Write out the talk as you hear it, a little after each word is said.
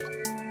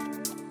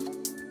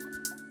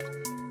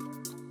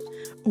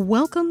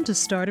Welcome to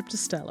Startup to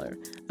Stellar,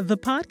 the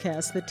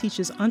podcast that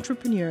teaches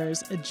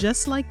entrepreneurs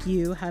just like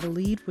you how to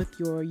lead with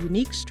your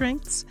unique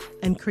strengths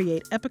and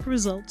create epic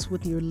results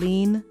with your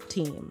lean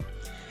team.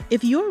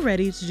 If you're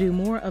ready to do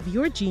more of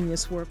your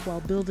genius work while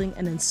building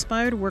an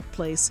inspired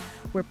workplace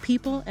where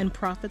people and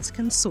profits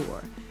can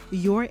soar,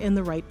 you're in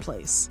the right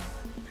place.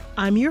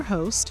 I'm your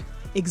host,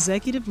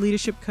 executive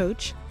leadership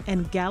coach,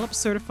 and Gallup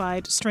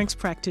certified strengths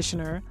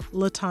practitioner,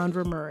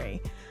 Latondra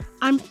Murray.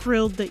 I'm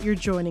thrilled that you're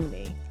joining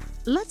me.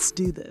 Let's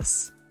do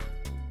this.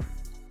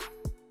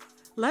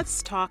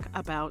 Let's talk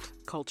about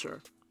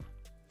culture.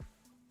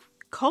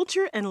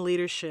 Culture and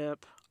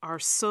leadership are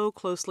so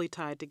closely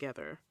tied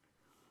together.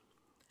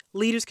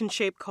 Leaders can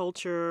shape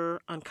culture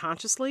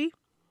unconsciously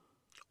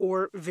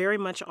or very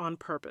much on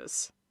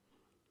purpose.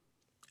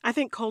 I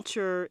think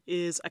culture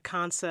is a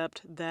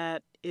concept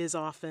that is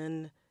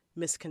often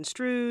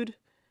misconstrued,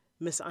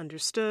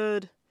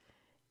 misunderstood,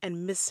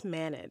 and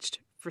mismanaged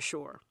for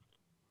sure.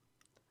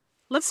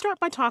 Let's start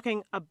by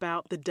talking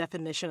about the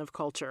definition of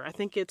culture. I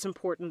think it's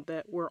important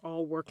that we're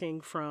all working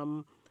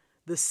from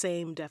the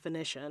same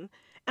definition.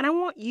 And I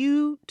want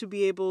you to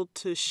be able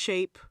to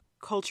shape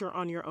culture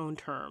on your own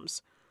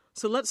terms.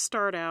 So let's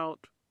start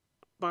out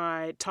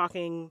by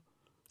talking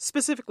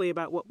specifically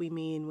about what we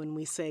mean when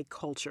we say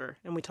culture,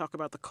 and we talk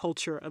about the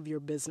culture of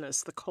your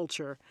business, the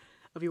culture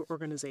of your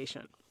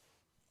organization.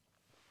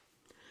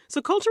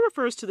 So culture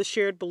refers to the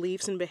shared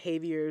beliefs and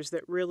behaviors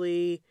that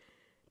really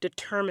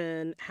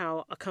determine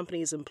how a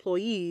company's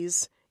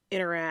employees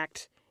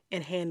interact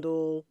and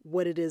handle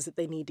what it is that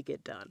they need to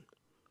get done.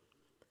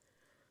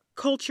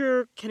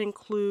 Culture can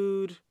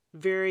include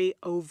very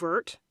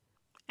overt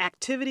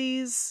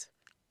activities,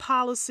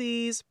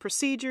 policies,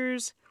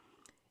 procedures.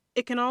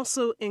 It can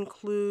also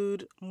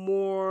include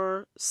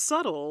more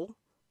subtle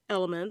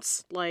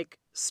elements like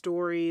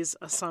stories,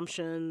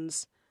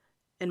 assumptions,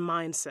 and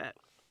mindset.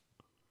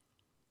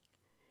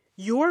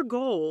 Your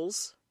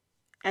goals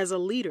as a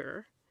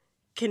leader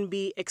can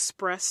be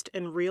expressed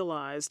and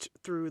realized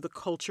through the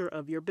culture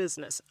of your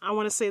business. I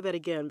want to say that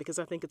again because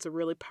I think it's a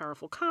really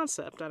powerful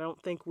concept. I don't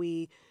think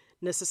we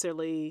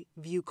necessarily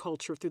view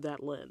culture through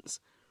that lens.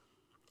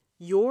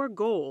 Your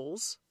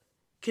goals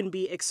can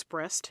be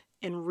expressed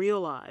and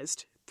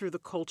realized through the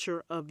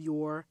culture of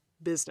your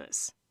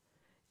business.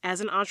 As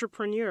an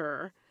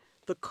entrepreneur,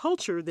 the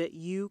culture that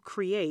you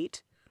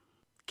create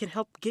can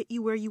help get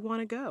you where you want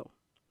to go.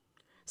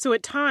 So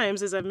at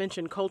times, as I've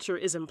mentioned, culture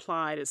is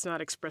implied. It's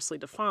not expressly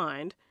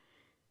defined.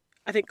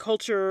 I think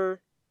culture,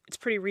 it's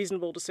pretty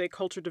reasonable to say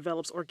culture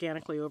develops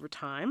organically over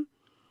time.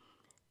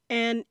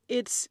 And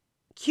it's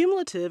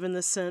cumulative in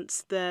the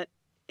sense that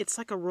it's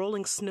like a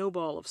rolling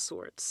snowball of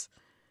sorts,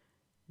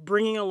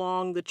 bringing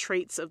along the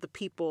traits of the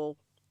people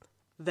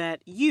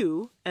that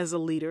you, as a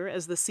leader,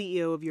 as the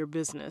CEO of your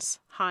business,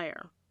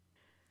 hire.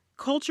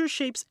 Culture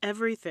shapes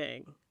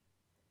everything.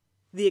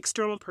 The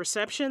external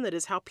perception, that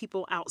is how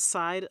people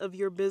outside of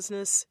your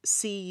business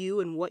see you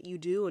and what you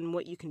do and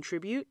what you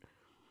contribute.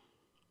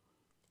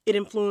 It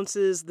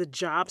influences the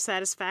job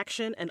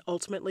satisfaction and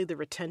ultimately the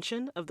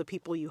retention of the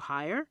people you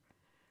hire.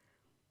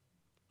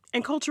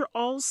 And culture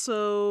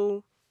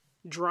also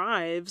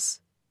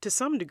drives, to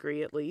some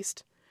degree at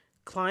least,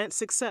 client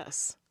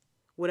success.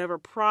 Whatever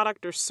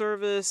product or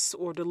service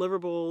or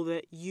deliverable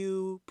that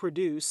you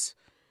produce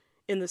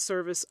in the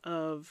service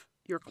of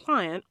your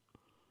client,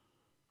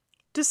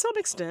 to some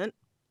extent,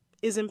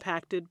 is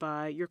impacted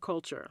by your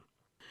culture.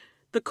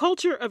 The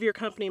culture of your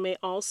company may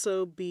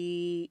also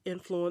be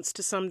influenced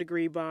to some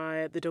degree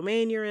by the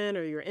domain you're in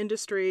or your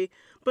industry,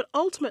 but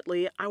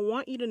ultimately, I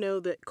want you to know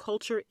that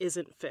culture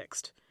isn't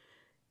fixed.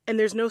 And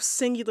there's no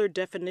singular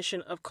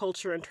definition of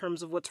culture in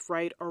terms of what's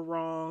right or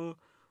wrong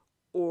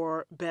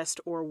or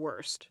best or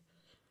worst.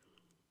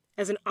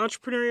 As an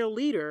entrepreneurial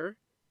leader,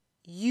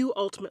 you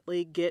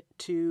ultimately get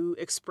to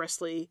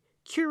expressly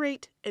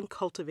curate and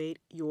cultivate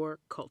your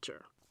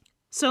culture.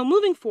 So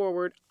moving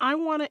forward, I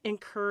want to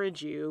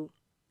encourage you,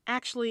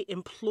 actually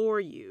implore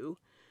you,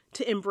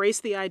 to embrace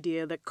the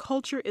idea that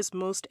culture is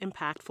most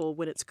impactful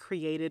when it's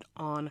created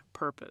on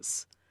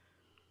purpose.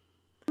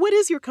 What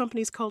is your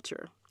company's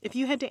culture? If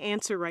you had to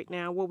answer right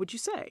now, what would you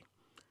say?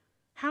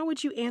 How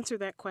would you answer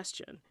that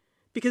question?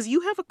 Because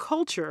you have a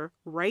culture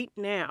right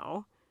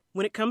now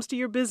when it comes to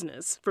your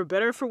business. For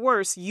better or for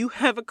worse, you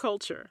have a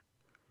culture.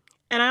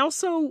 And I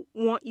also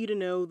want you to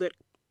know that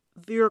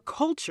your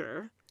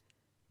culture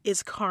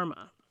is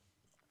karma.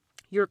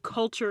 Your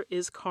culture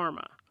is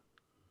karma.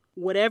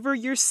 Whatever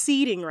you're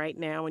seeding right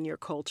now in your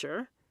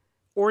culture,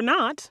 or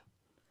not,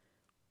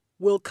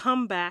 will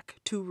come back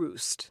to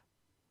roost.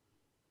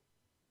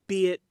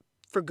 Be it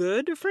for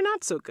good or for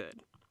not so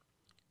good.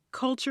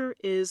 Culture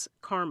is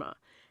karma.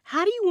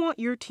 How do you want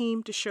your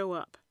team to show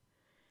up?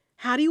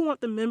 How do you want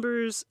the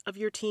members of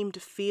your team to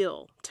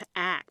feel, to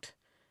act,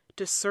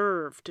 to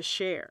serve, to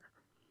share?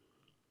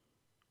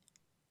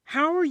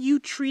 How are you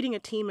treating a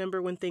team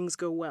member when things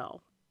go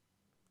well?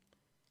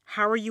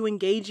 How are you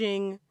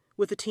engaging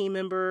with a team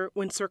member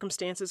when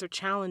circumstances are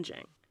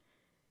challenging?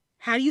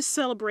 How do you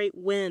celebrate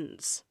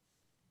wins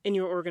in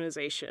your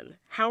organization?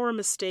 How are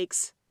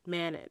mistakes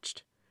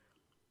managed?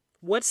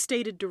 What's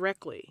stated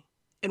directly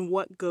and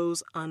what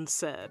goes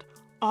unsaid?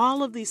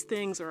 All of these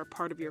things are a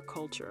part of your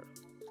culture.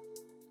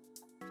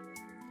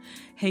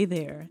 Hey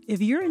there.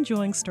 If you're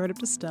enjoying Startup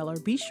to Stellar,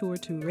 be sure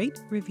to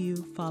rate, review,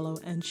 follow,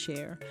 and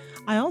share.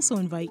 I also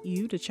invite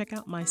you to check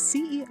out my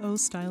CEO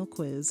style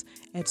quiz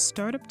at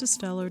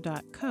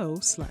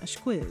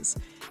startuptostellar.co/quiz.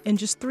 In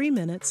just 3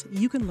 minutes,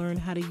 you can learn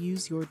how to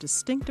use your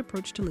distinct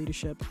approach to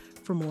leadership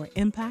for more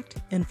impact,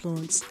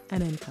 influence,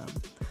 and income.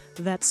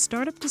 That's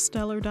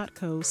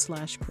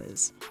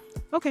startuptostellar.co/quiz.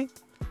 Okay,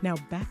 now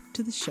back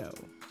to the show.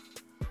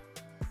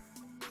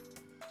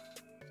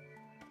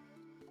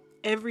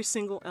 Every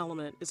single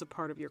element is a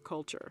part of your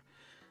culture.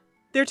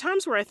 There are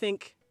times where I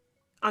think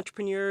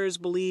entrepreneurs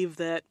believe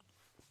that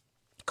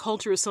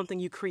culture is something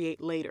you create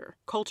later.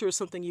 Culture is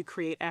something you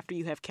create after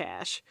you have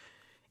cash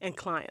and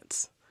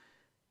clients.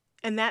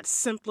 And that's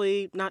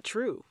simply not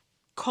true.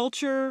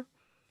 Culture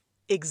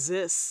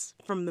exists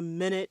from the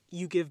minute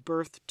you give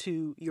birth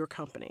to your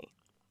company.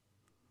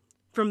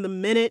 From the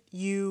minute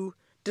you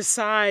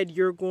decide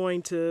you're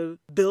going to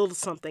build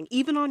something,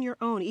 even on your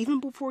own, even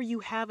before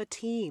you have a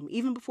team,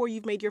 even before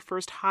you've made your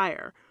first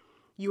hire,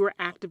 you are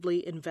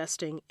actively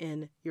investing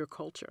in your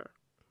culture.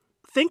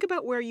 Think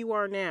about where you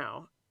are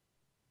now.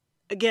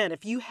 Again,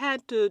 if you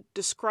had to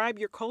describe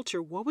your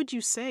culture, what would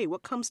you say?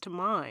 What comes to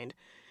mind?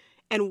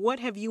 And what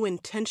have you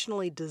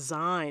intentionally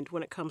designed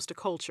when it comes to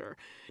culture?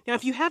 Now,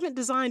 if you haven't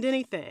designed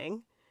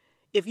anything,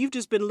 if you've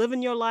just been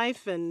living your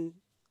life and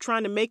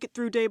trying to make it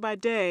through day by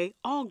day,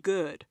 all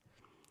good.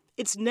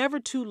 It's never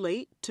too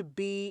late to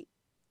be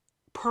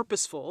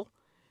purposeful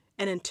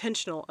and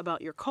intentional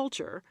about your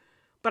culture,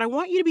 but I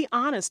want you to be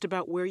honest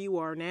about where you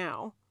are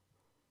now.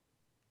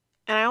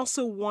 And I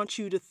also want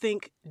you to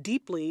think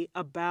deeply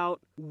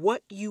about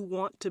what you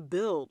want to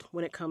build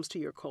when it comes to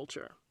your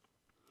culture.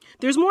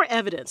 There's more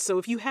evidence. So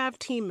if you have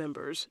team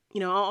members,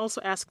 I'll also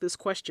ask this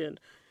question.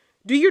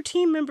 Do your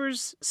team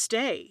members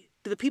stay?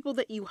 Do the people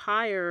that you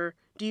hire,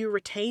 do you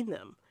retain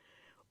them?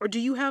 Or do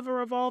you have a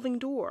revolving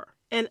door?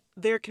 And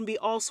there can be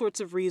all sorts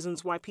of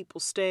reasons why people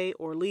stay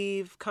or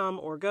leave, come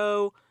or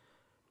go.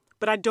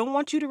 But I don't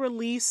want you to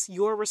release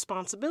your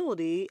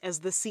responsibility as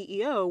the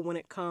CEO when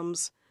it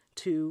comes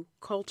to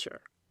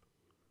culture.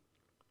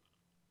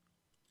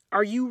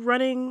 Are you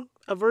running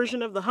a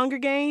version of the Hunger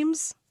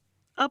Games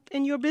up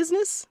in your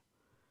business?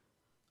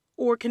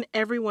 Or can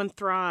everyone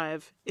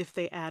thrive if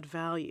they add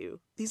value?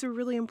 These are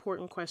really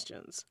important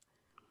questions.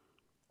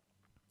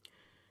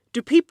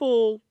 Do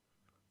people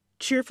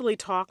cheerfully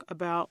talk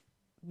about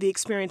the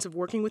experience of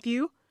working with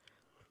you?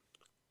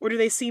 Or do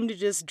they seem to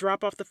just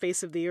drop off the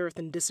face of the earth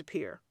and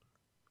disappear?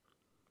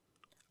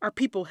 Are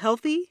people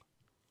healthy?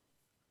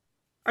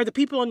 Are the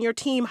people on your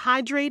team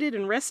hydrated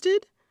and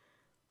rested?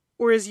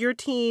 Or is your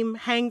team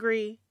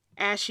hangry,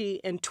 ashy,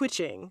 and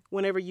twitching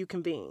whenever you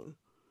convene?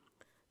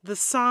 The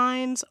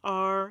signs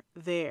are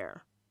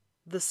there.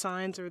 The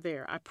signs are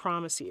there, I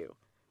promise you.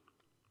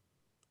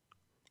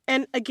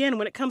 And again,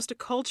 when it comes to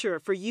culture,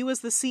 for you as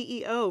the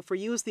CEO, for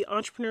you as the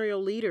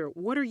entrepreneurial leader,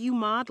 what are you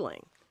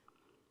modeling?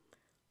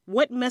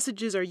 What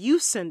messages are you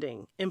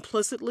sending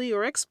implicitly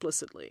or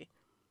explicitly?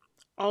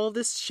 All of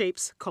this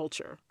shapes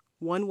culture,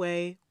 one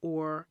way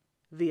or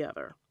the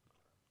other.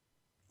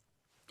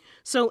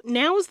 So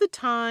now is the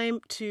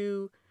time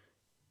to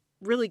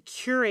really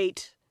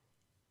curate,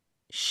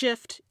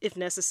 shift if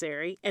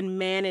necessary, and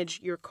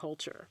manage your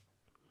culture.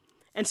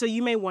 And so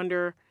you may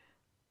wonder,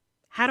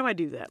 how do I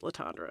do that,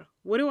 Latondra?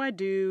 What do I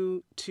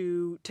do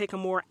to take a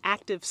more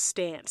active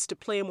stance, to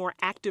play a more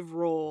active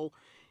role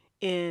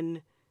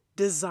in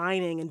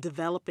designing and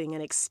developing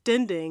and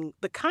extending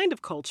the kind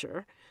of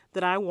culture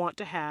that I want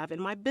to have in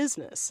my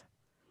business?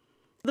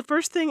 The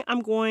first thing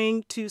I'm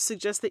going to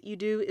suggest that you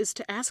do is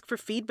to ask for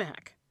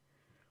feedback.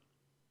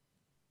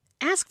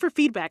 Ask for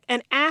feedback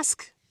and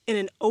ask in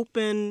an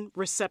open,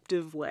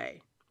 receptive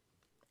way.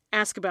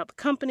 Ask about the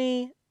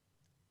company,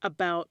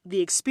 about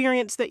the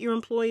experience that your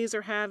employees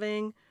are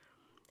having.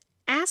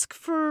 Ask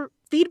for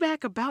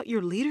feedback about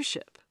your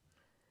leadership,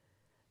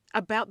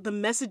 about the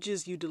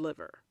messages you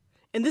deliver.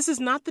 And this is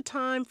not the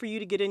time for you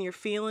to get in your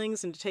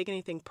feelings and to take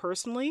anything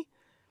personally.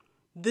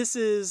 This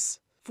is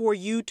for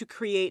you to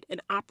create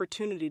an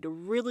opportunity to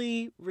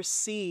really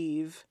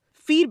receive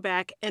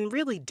feedback and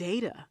really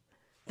data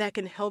that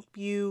can help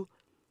you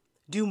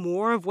do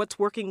more of what's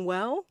working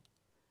well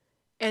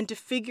and to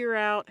figure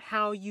out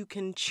how you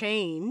can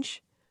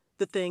change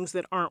the things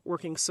that aren't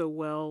working so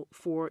well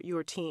for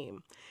your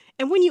team.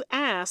 And when you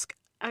ask,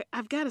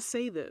 I've got to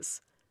say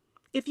this.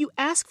 If you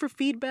ask for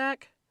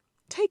feedback,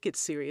 take it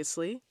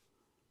seriously.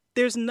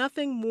 There's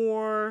nothing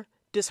more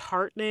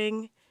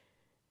disheartening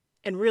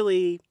and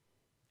really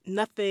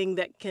nothing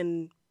that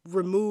can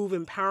remove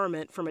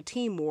empowerment from a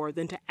team more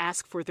than to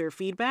ask for their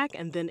feedback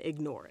and then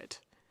ignore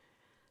it.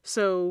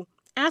 So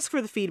ask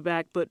for the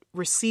feedback, but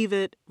receive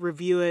it,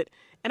 review it,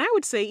 and I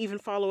would say even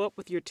follow up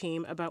with your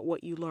team about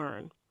what you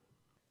learn.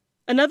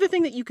 Another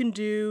thing that you can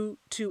do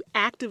to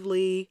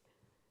actively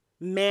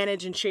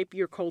manage and shape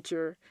your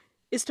culture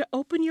is to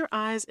open your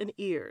eyes and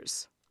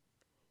ears.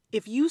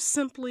 if you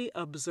simply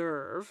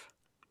observe,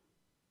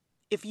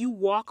 if you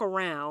walk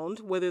around,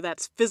 whether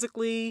that's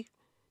physically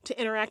to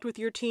interact with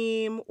your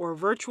team or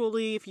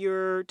virtually if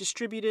you're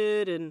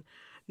distributed and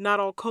not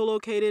all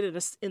co-located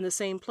in the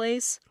same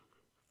place,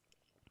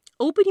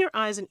 open your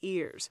eyes and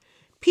ears.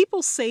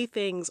 People say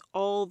things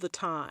all the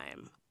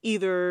time,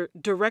 either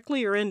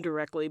directly or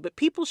indirectly, but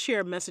people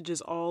share messages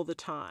all the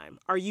time.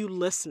 Are you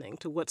listening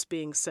to what's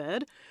being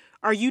said?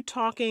 Are you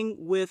talking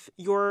with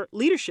your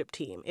leadership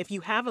team? If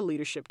you have a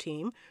leadership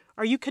team,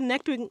 are you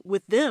connecting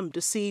with them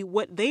to see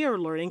what they are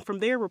learning from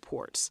their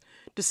reports,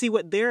 to see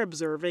what they're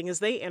observing as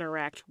they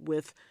interact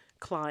with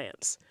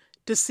clients,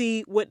 to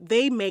see what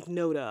they make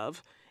note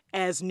of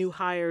as new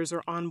hires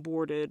are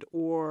onboarded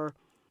or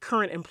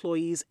current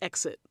employees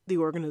exit the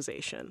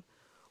organization?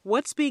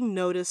 What's being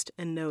noticed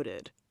and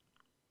noted?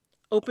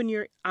 Open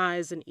your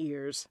eyes and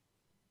ears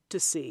to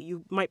see.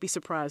 You might be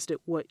surprised at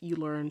what you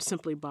learn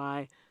simply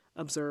by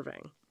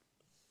observing.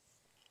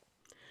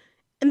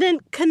 And then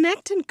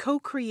connect and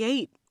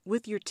co-create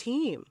with your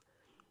team.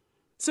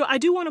 So I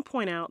do want to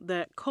point out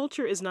that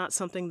culture is not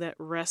something that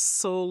rests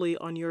solely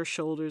on your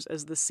shoulders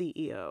as the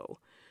CEO.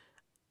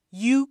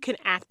 You can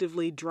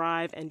actively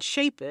drive and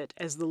shape it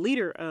as the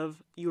leader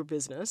of your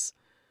business,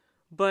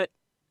 but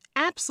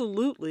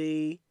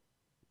absolutely,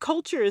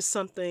 culture is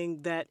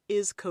something that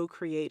is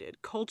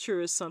co-created.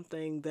 Culture is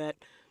something that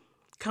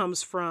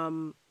comes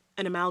from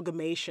an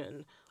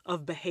amalgamation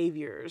of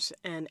behaviors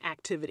and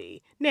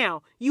activity.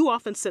 Now, you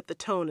often set the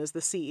tone as the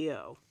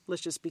CEO.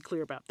 Let's just be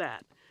clear about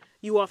that.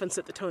 You often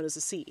set the tone as the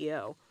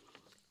CEO.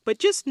 But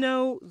just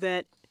know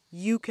that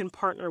you can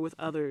partner with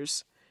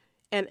others.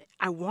 And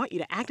I want you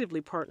to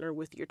actively partner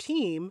with your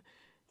team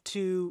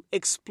to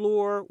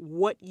explore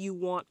what you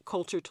want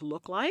culture to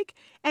look like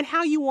and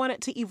how you want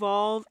it to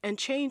evolve and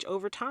change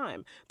over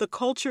time. The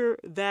culture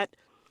that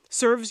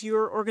serves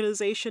your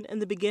organization in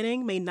the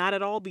beginning may not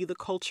at all be the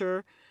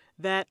culture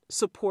that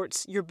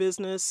supports your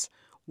business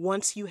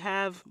once you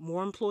have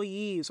more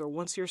employees or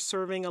once you're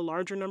serving a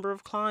larger number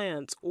of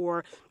clients,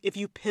 or if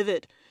you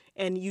pivot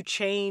and you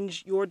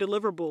change your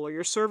deliverable or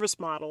your service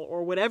model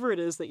or whatever it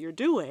is that you're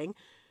doing.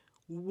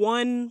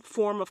 One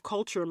form of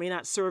culture may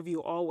not serve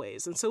you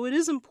always. And so it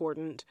is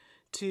important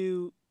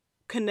to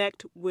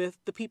connect with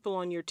the people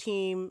on your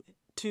team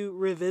to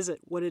revisit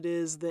what it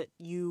is that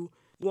you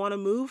want to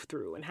move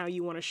through and how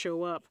you want to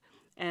show up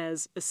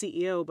as a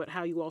CEO, but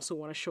how you also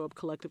want to show up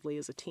collectively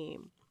as a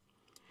team.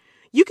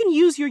 You can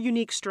use your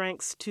unique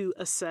strengths to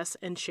assess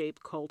and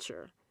shape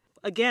culture.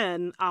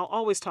 Again, I'll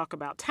always talk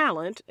about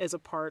talent as a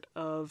part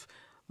of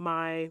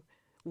my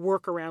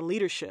work around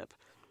leadership.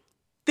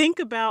 Think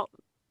about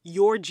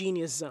your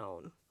genius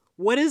zone.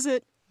 What is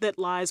it that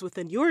lies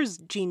within your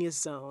genius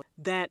zone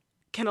that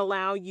can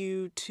allow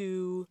you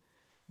to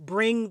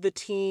bring the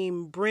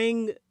team,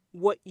 bring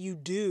what you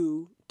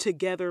do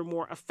together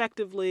more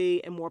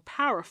effectively and more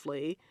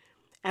powerfully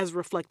as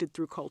reflected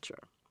through culture?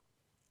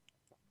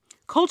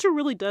 Culture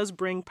really does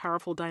bring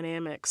powerful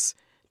dynamics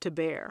to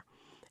bear.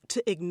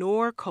 To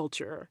ignore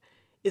culture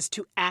is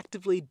to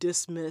actively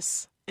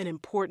dismiss an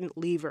important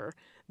lever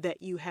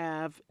that you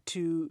have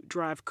to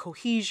drive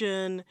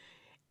cohesion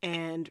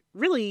and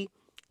really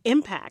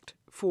impact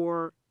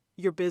for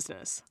your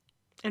business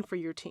and for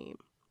your team.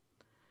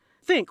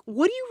 Think,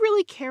 what do you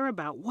really care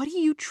about? What do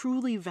you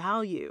truly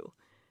value?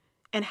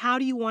 And how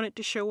do you want it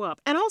to show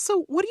up? And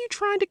also, what are you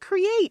trying to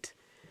create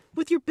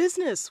with your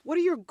business? What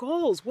are your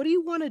goals? What do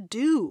you want to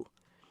do?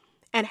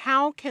 And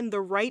how can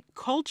the right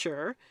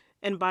culture,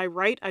 and by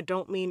right, I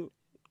don't mean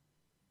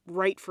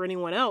right for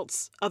anyone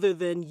else other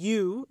than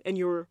you and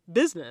your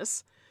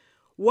business,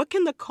 what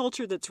can the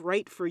culture that's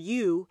right for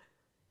you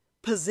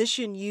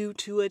position you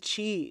to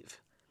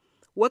achieve?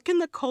 What can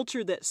the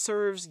culture that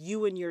serves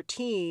you and your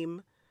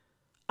team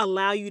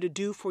allow you to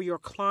do for your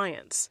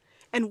clients?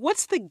 And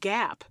what's the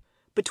gap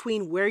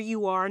between where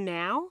you are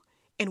now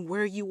and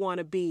where you want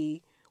to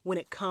be when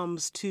it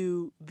comes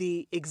to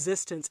the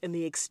existence and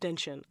the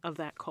extension of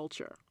that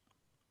culture?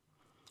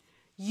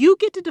 You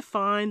get to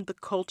define the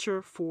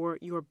culture for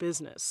your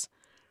business.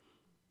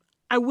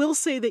 I will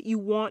say that you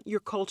want your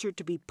culture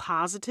to be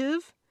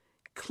positive,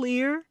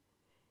 clear,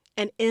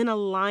 and in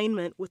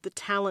alignment with the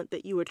talent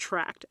that you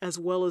attract, as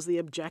well as the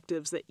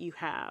objectives that you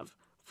have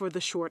for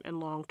the short and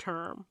long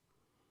term.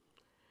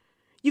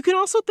 You can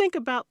also think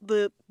about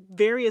the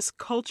various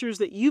cultures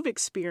that you've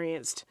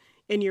experienced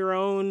in your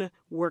own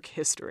work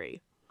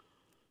history.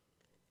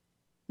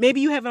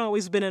 Maybe you haven't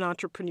always been an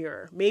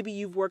entrepreneur. Maybe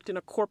you've worked in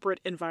a corporate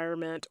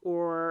environment,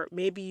 or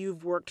maybe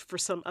you've worked for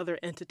some other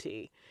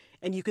entity,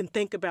 and you can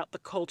think about the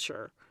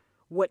culture,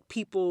 what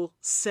people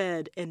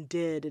said and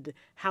did, and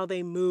how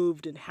they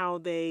moved and how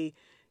they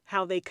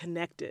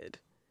connected.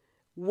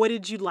 What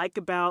did you like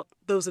about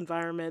those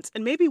environments?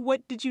 And maybe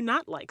what did you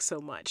not like so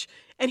much?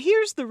 And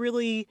here's the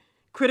really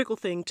critical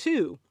thing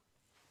too.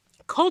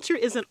 Culture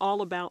isn't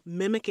all about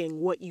mimicking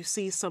what you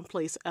see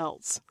someplace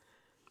else.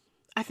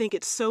 I think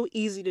it's so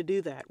easy to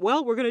do that.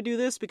 Well, we're going to do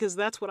this because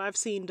that's what I've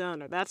seen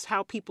done, or that's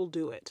how people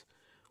do it.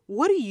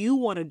 What do you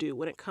want to do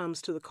when it comes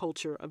to the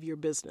culture of your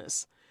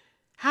business?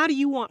 How do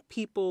you want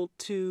people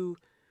to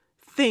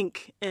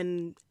think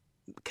and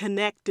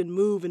connect and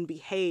move and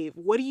behave?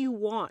 What do you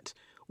want?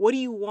 What do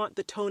you want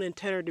the tone and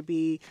tenor to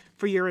be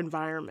for your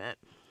environment?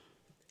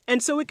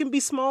 And so it can be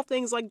small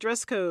things like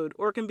dress code,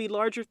 or it can be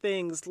larger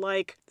things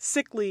like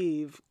sick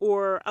leave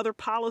or other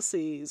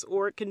policies,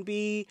 or it can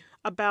be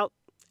about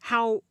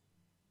how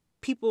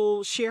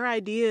people share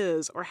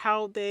ideas or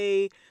how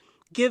they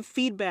give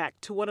feedback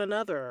to one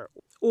another,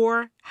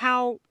 or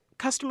how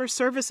customer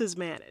service is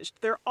managed.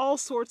 There are all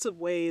sorts of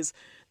ways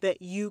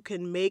that you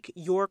can make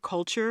your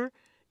culture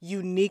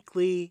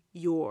uniquely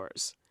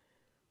yours.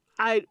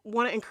 I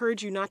want to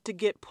encourage you not to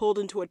get pulled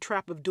into a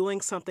trap of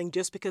doing something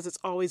just because it's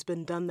always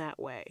been done that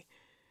way.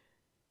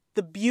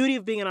 The beauty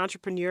of being an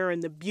entrepreneur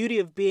and the beauty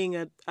of being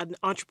an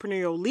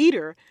entrepreneurial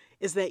leader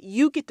is that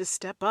you get to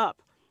step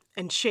up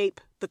and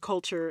shape the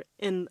culture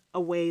in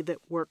a way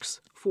that works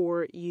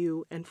for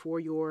you and for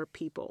your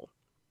people.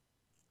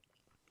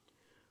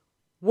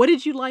 What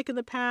did you like in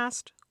the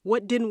past?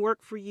 What didn't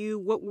work for you?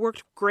 What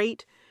worked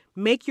great?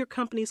 Make your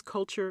company's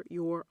culture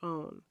your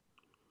own.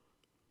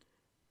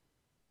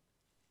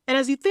 And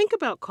as you think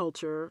about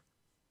culture,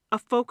 a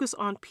focus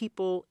on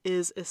people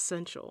is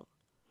essential.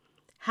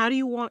 How do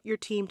you want your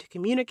team to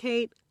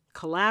communicate,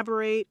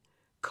 collaborate,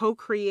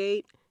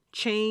 co-create,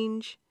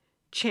 change,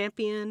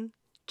 champion,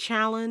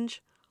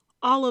 challenge,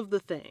 all of the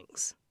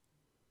things?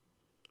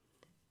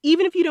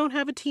 Even if you don't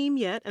have a team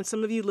yet, and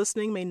some of you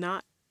listening may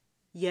not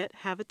yet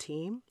have a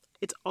team,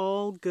 it's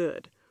all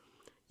good.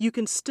 You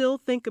can still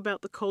think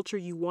about the culture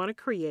you want to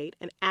create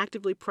and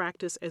actively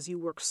practice as you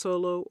work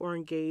solo or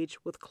engage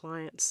with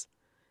clients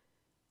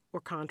or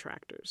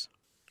contractors.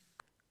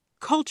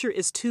 Culture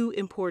is too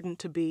important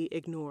to be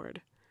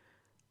ignored.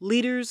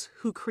 Leaders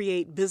who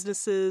create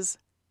businesses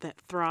that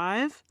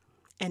thrive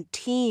and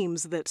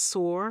teams that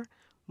soar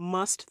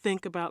must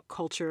think about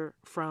culture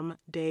from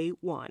day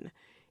one.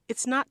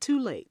 It's not too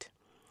late.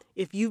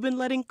 If you've been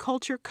letting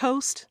culture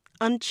coast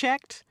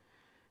unchecked,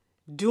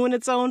 doing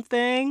its own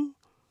thing,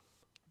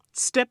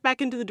 step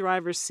back into the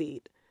driver's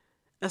seat.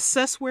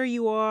 Assess where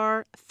you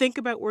are, think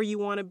about where you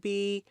want to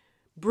be,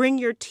 bring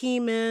your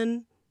team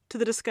in to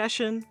the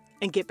discussion,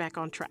 and get back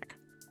on track.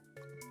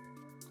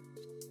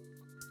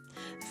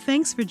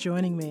 Thanks for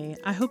joining me.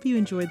 I hope you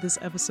enjoyed this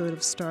episode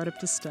of Startup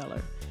to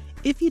Stellar.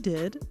 If you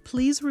did,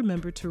 please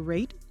remember to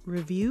rate,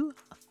 review,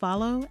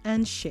 follow,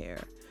 and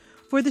share.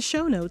 For the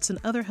show notes and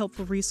other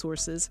helpful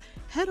resources,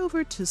 head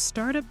over to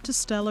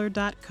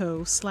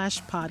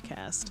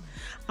startuptostellar.co/podcast.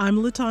 I'm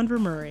Latondra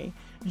Murray.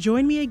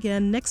 Join me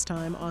again next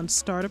time on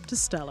Startup to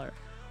Stellar,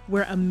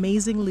 where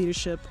amazing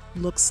leadership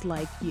looks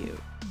like you.